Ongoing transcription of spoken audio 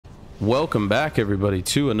Welcome back, everybody,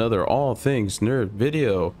 to another All Things Nerd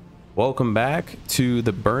video. Welcome back to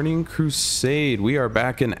the Burning Crusade. We are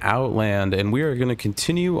back in Outland, and we are going to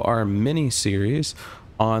continue our mini-series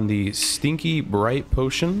on the Stinky Bright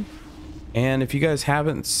Potion. And if you guys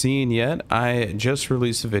haven't seen yet, I just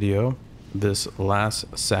released a video this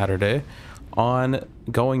last Saturday on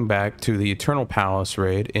going back to the Eternal Palace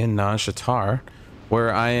raid in Nazjatar,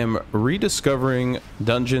 where I am rediscovering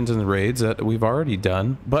dungeons and raids that we've already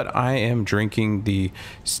done, but I am drinking the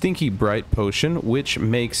Stinky Bright Potion, which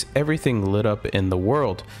makes everything lit up in the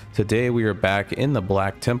world. Today we are back in the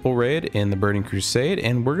Black Temple raid in the Burning Crusade,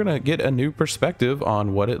 and we're gonna get a new perspective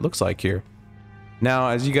on what it looks like here. Now,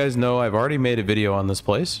 as you guys know, I've already made a video on this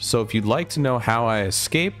place, so if you'd like to know how I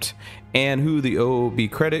escaped and who the OOB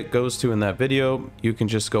credit goes to in that video, you can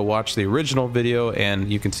just go watch the original video and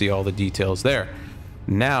you can see all the details there.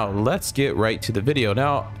 Now let's get right to the video.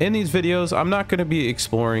 Now in these videos I'm not going to be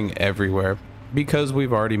exploring everywhere because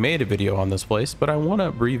we've already made a video on this place, but I want to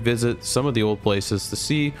revisit some of the old places to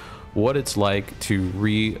see what it's like to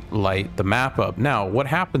relight the map up. Now what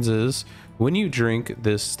happens is when you drink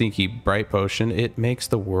this Stinky Bright Potion, it makes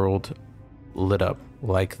the world lit up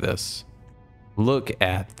like this. Look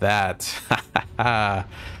at that.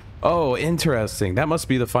 Oh, interesting. That must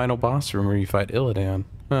be the final boss room where you fight Illidan.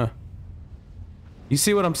 Huh. You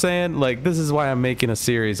see what I'm saying? Like, this is why I'm making a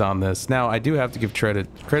series on this. Now, I do have to give credit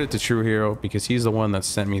to True Hero because he's the one that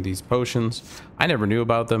sent me these potions. I never knew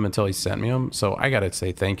about them until he sent me them, so I gotta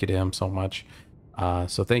say thank you to him so much.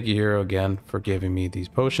 So thank you, Hero, again for giving me these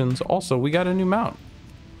potions. Also, we got a new mount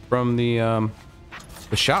from the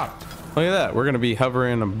shop. Look at that. We're gonna be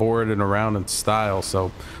hovering aboard and around in style.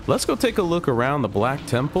 So let's go take a look around the Black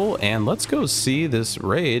Temple and let's go see this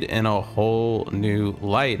raid in a whole new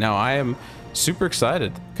light. Now, I am super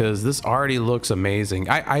excited because this already looks amazing.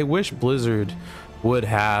 I wish Blizzard would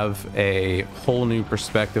have a whole new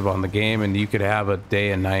perspective on the game and you could have a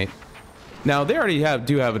day and night. Now they already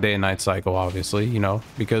do have a day and night cycle, obviously, you know,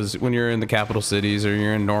 because when you're in the capital cities or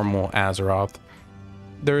you're in normal Azeroth,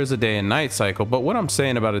 there is a day and night cycle. But what I'm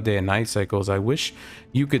saying about a day and night cycle is I wish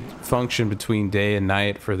you could function between day and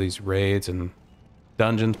night for these raids and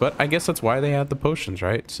dungeons, but I guess that's why they had the potions,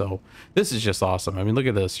 right? So this is just awesome. I mean, look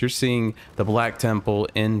at this. You're seeing the Black Temple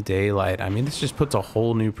in daylight. I mean, this just puts a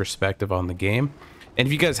whole new perspective on the game. And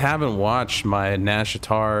if you guys haven't watched my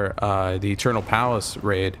Nazjatar, the Eternal Palace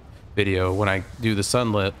raid video, when I do the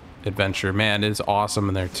Sunlit adventure, man, it's awesome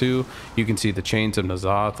in there too. You can see the chains of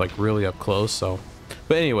Azeroth like really up close. So,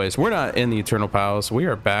 but anyways, we're not in the Eternal Palace. We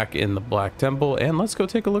are back in the Black Temple, and let's go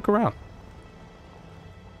take a look around.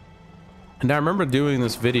 And I remember doing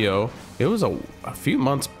this video, it was a few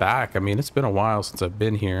months back. I mean, it's been a while since I've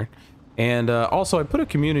been here. And also I put a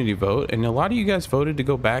community vote, and a lot of you guys voted to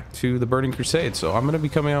go back to the Burning Crusade. So I'm going to be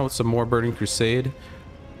coming out with some more Burning Crusade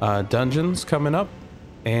dungeons coming up.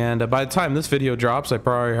 And by the time this video drops, I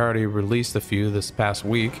probably already released a few this past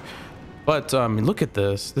week. But I mean, look at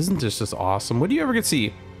this. Isn't this just awesome? When do you ever get to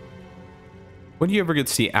see? When do you ever get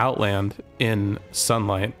to see Outland in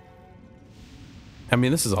sunlight? I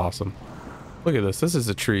mean, this is awesome. Look at this. This is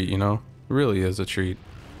a treat, you know? It really is a treat.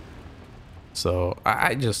 So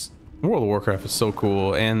I just, World of Warcraft is so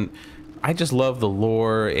cool, and I just love the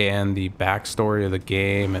lore and the backstory of the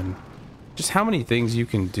game and just how many things you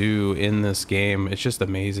can do in this game. It's just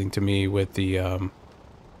amazing to me with the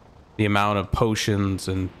amount of potions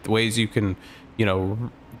and ways you can, you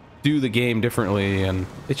know, do the game differently, and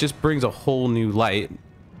it just brings a whole new light,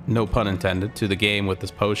 no pun intended, to the game with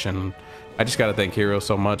this potion. I just got to thank Hero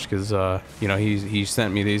so much because, you know, he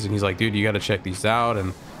sent me these and he's like, dude, you got to check these out.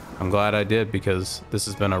 And I'm glad I did because this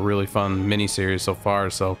has been a really fun mini series so far.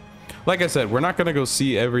 So like I said, we're not going to go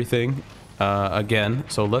see everything again.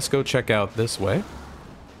 So let's go check out this way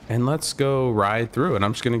and let's go ride through. And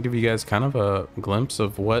I'm just going to give you guys kind of a glimpse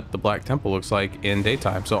of what the Black Temple looks like in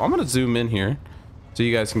daytime. So I'm going to zoom in here so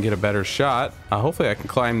you guys can get a better shot. Hopefully I can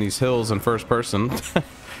climb these hills in first person.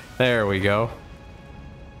 There we go.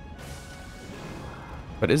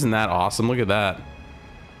 But isn't that awesome? Look at that.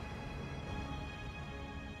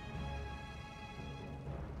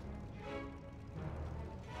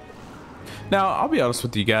 Now, I'll be honest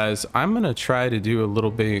with you guys. I'm gonna try to do a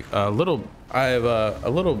little bit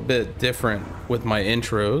different with my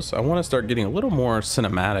intros. I want to start getting a little more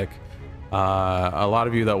cinematic. A lot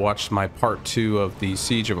of you that watched my part 2 of the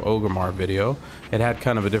Siege of Orgrimmar video, it had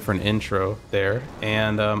kind of a different intro there,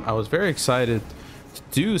 and I was very excited to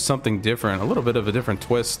do something different, a little bit of a different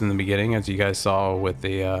twist in the beginning, as you guys saw with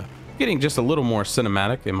the getting just a little more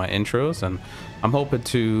cinematic in my intros, and I'm hoping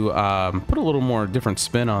to put a little more different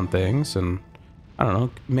spin on things and I don't know,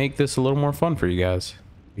 make this a little more fun for you guys.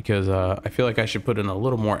 because I feel like I should put in a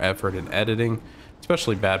little more effort in editing,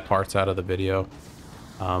 especially bad parts out of the video.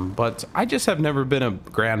 But I just have never been a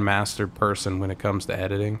grandmaster person when it comes to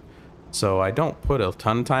editing. So I don't put a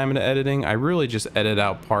ton of time into editing. I really just edit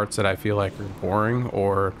out parts that I feel like are boring,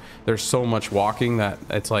 or there's so much walking that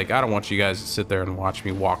it's like, I don't want you guys to sit there and watch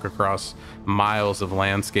me walk across miles of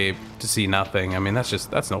landscape to see nothing. I mean,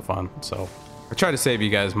 that's no fun. So I try to save you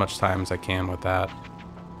guys as much time as I can with that.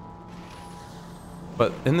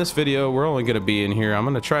 But in this video, we're only going to be in here. I'm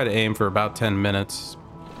going to try to aim for about 10 minutes,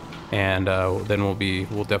 and then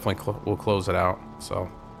we'll definitely we'll close it out.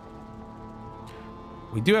 So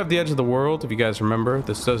we do have the edge of the world. If you guys remember,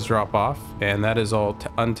 this does drop off, and that is all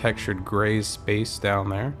untextured gray space down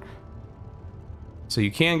there. So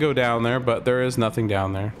you can go down there, but there is nothing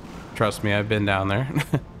down there. Trust me, I've been down there.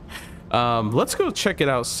 Let's go check it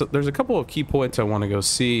out. So there's a couple of key points I want to go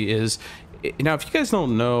see. Is now, if you guys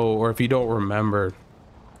don't know, or if you don't remember,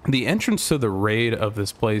 the entrance to the raid of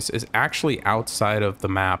this place is actually outside of the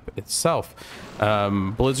map itself.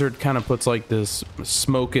 Blizzard kind of puts like this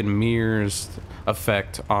smoke and mirrors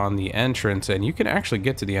effect on the entrance, and you can actually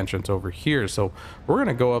get to the entrance over here. So we're going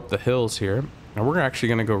to go up the hills here, and we're actually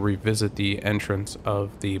going to go revisit the entrance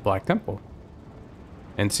of the Black Temple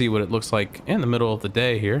and see what it looks like in the middle of the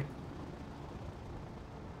day here.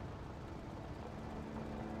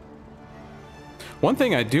 One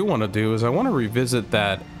thing I do want to do is I want to revisit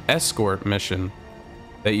that escort mission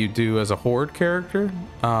that you do as a horde character,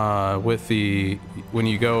 when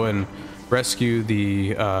you go and rescue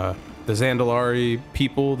the Zandalari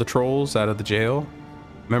people, the trolls, out of the jail.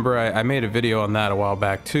 Remember, I made a video on that a while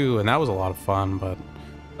back too, and that was a lot of fun. But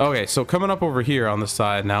okay, so coming up over here on the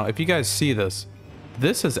side now, if you guys see this,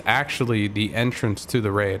 this is actually the entrance to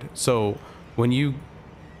the raid. So when you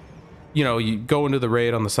go into the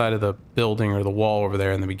raid on the side of the building or the wall over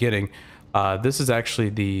there in the beginning, this is actually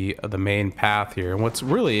the main path here. And what's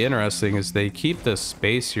really interesting is they keep this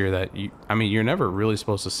space here that you're never really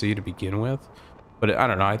supposed to see to begin with. But I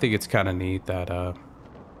don't know, I think it's kind of neat that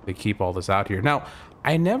they keep all this out here. Now,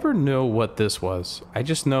 I never know what this was. I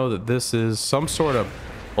just know that this is some sort of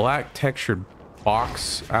black textured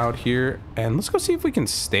box out here. And let's go see if we can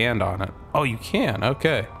stand on it. Oh, you can.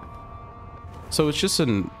 Okay. So it's just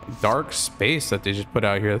a dark space that they just put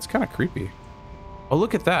out here. That's kind of creepy. Oh,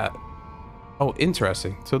 look at that. Oh,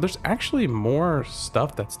 interesting. So there's actually more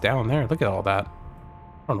stuff that's down there. Look at all that.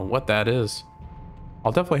 I don't know what that is.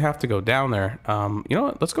 I'll definitely have to go down there. You know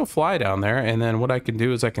what? Let's go fly down there. And then what I can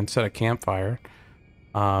do is I can set a campfire.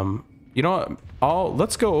 You know what?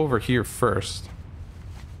 Let's go over here first,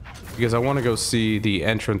 because I want to go see the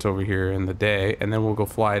entrance over here in the day. And then we'll go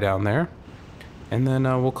fly down there. And then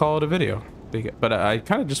we'll call it a video. But I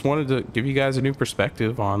kind of just wanted to give you guys a new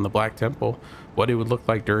perspective on the Black Temple, what it would look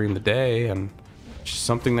like during the day, and just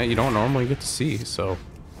something that you don't normally get to see. So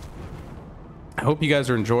I hope you guys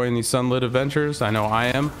are enjoying these Sunlit adventures. I know I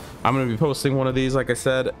am. I'm going to be posting one of these, like I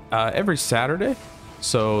said, every Saturday.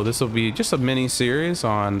 So this will be just a mini series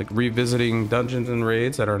on revisiting dungeons and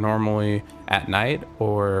raids that are normally at night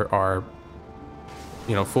or are,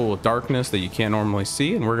 full of darkness that you can't normally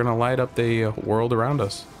see, and we're going to light up the world around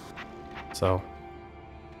us. So, all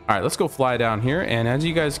right, let's go fly down here. And as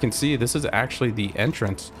you guys can see, this is actually the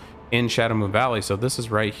entrance in Shadow Moon Valley. So this is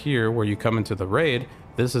right here where you come into the raid.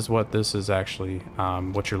 This is what this is actually,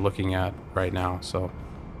 what you're looking at right now. So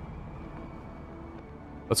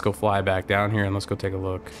let's go fly back down here and let's go take a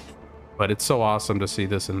look. But it's so awesome to see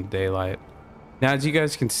this in the daylight. Now, as you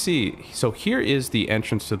guys can see, so here is the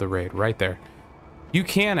entrance to the raid right there. You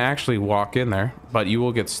can actually walk in there, but you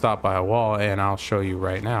will get stopped by a wall, and I'll show you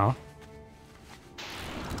right now.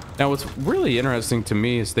 Now, what's really interesting to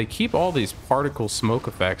me is they keep all these particle smoke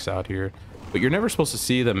effects out here, but you're never supposed to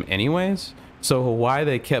see them anyways. So why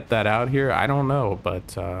they kept that out here, I don't know.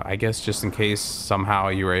 But I guess just in case somehow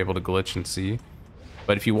you were able to glitch and see.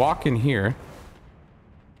 But if you walk in here,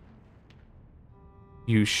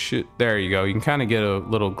 you should... There you go. You can kind of get a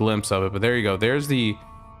little glimpse of it. But there you go. There's the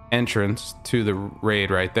entrance to the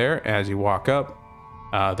raid right there. As you walk up,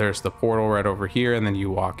 there's the portal right over here, and then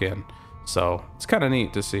you walk in. So it's kind of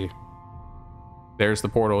neat to see. There's the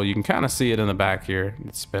portal. You can kind of see it in the back here.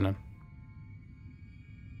 It's spinning.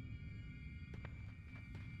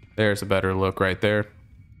 There's a better look right there.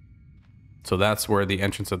 So that's where the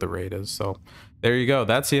entrance of the raid is. So there you go.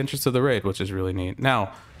 That's the entrance of the raid, which is really neat.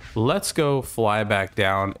 Now, let's go fly back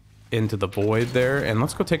down into the void there, and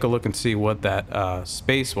let's go take a look and see what that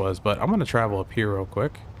space was. But I'm going to travel up here real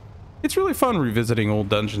quick. It's really fun revisiting old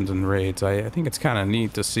dungeons and raids. I think it's kind of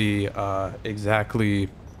neat to see exactly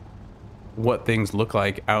what things look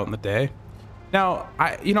like out in the day. Now,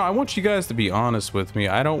 I want you guys to be honest with me.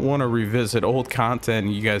 I don't want to revisit old content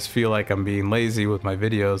and you guys feel like I'm being lazy with my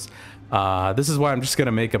videos. This is why I'm just going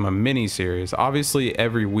to make them a mini series. Obviously,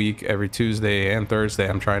 every week, every Tuesday and Thursday,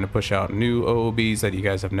 I'm trying to push out new OOBs that you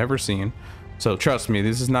guys have never seen. So trust me,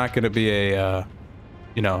 this is not going to be a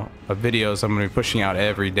videos I'm going to be pushing out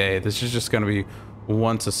every day. This is just going to be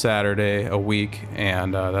once a Saturday a week,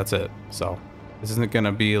 and that's it. So this isn't going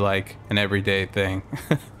to be like an everyday thing.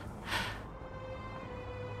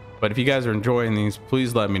 But if you guys are enjoying these,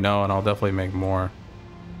 please let me know and I'll definitely make more.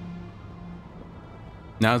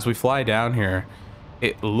 Now, as we fly down here,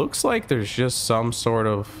 it looks like there's just some sort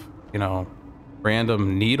of,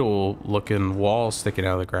 random needle looking wall sticking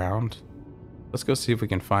out of the ground. Let's go see if we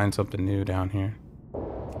can find something new down here.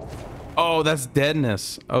 Oh, that's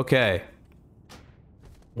deadness. Okay.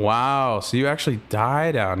 Wow. So you actually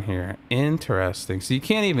die down here. Interesting. So you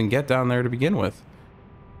can't even get down there to begin with.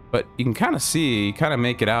 But you can kind of see, you kind of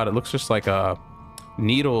make it out. It looks just like a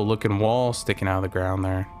needle looking wall sticking out of the ground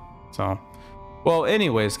there. So, well,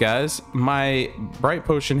 anyways, guys, my bright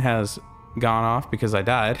potion has gone off because I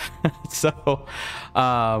died. So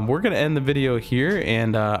we're going to end the video here.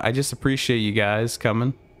 And I just appreciate you guys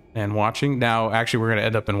coming and watching. Now, actually, we're going to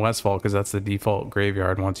end up in Westfall because that's the default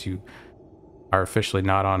graveyard once you are officially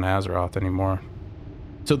not on Azeroth anymore.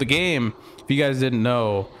 So the game, if you guys didn't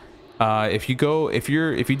know, if you do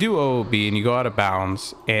OOB and you go out of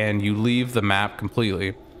bounds and you leave the map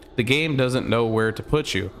completely, the game doesn't know where to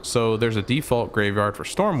put you. So there's a default graveyard for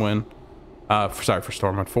Stormwind,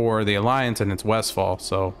 for the Alliance, and it's Westfall.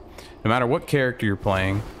 So no matter what character you're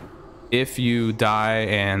playing, if you die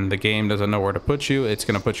and the game doesn't know where to put you, it's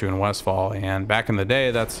going to put you in Westfall. And back in the day,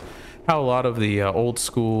 that's how a lot of the old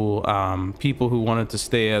school people who wanted to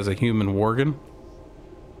stay as a human worgen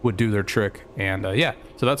would do their trick. And yeah,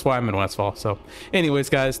 so that's why I'm in Westfall. So anyways,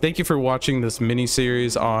 guys, thank you for watching this mini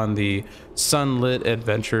series on the Sunlit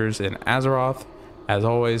adventures in Azeroth. As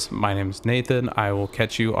always, my name is Nathan. I will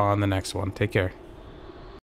catch you on the next one. Take care.